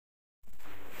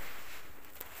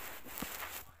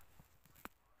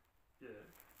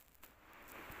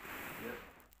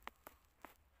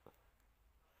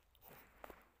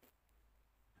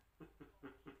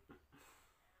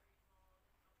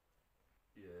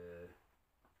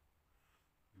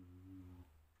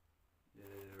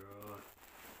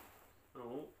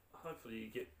hopefully you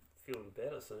get feeling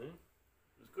better soon.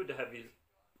 It's good to have you.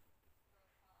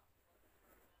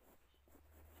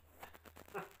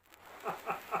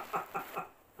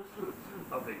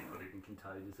 I think you're not even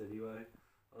contagious anyway.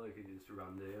 I think you just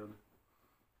run down.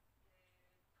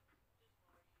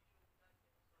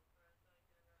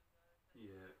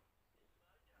 Yeah.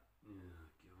 Yeah,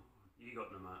 God. You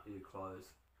got your clothes.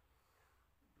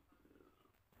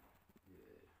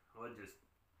 Yeah. I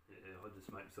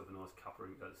just make myself a nice cuppa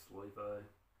and go to sleep, eh?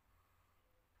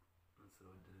 That's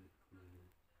what I do. Yeah.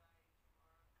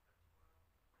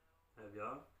 Have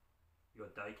you? You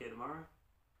got daycare tomorrow?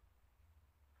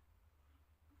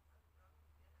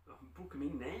 Book them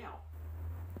in now.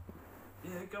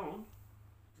 Yeah, go on.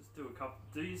 Just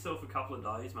do yourself a couple of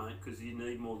days, mate, because you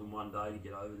need more than one day to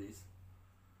get over this.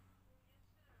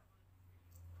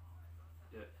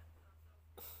 Yeah,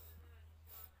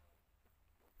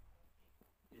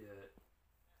 yeah.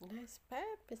 Nice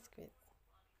pear biscuit.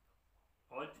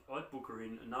 I'd book her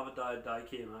in another day of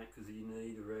daycare, mate, because you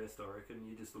need a rest. I reckon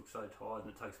you just look so tired,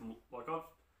 and it takes like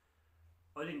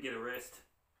I didn't get a rest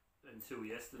until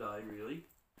yesterday, really,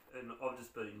 and I've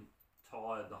just been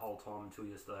tired the whole time until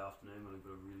yesterday afternoon when I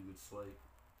got a really good sleep.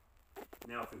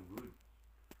 Now I feel good,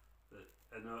 but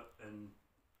and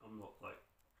I'm not like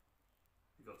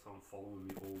you got someone following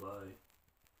me all day.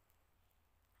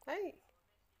 Hey,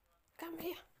 come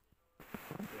here.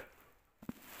 Yeah,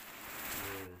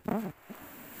 yeah,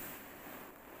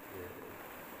 yeah,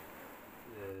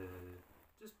 yeah.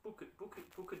 Just book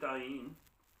a day in,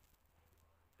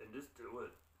 and just do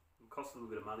it. It costs a little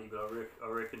bit of money, but I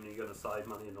reckon you're going to save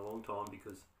money in the long time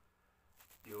because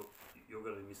you're you're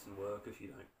going to be missing work if you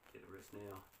don't get a rest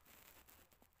now.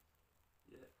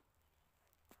 Yeah.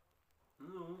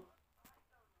 No.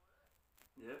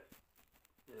 Yeah.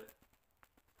 Yeah.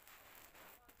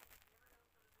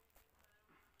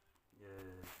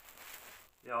 Yeah.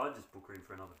 Yeah. I just book her in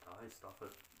for another day. Stuff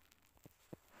it.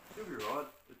 She'll be right.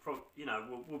 It probably,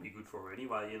 we'll be good for her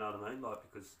anyway. You know what I mean? Like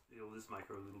because it'll just make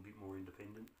her a little bit more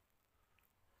independent.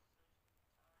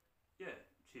 Yeah.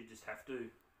 She'd just have to.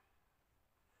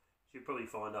 She'll probably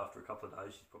find after a couple of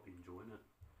days she's probably enjoying it.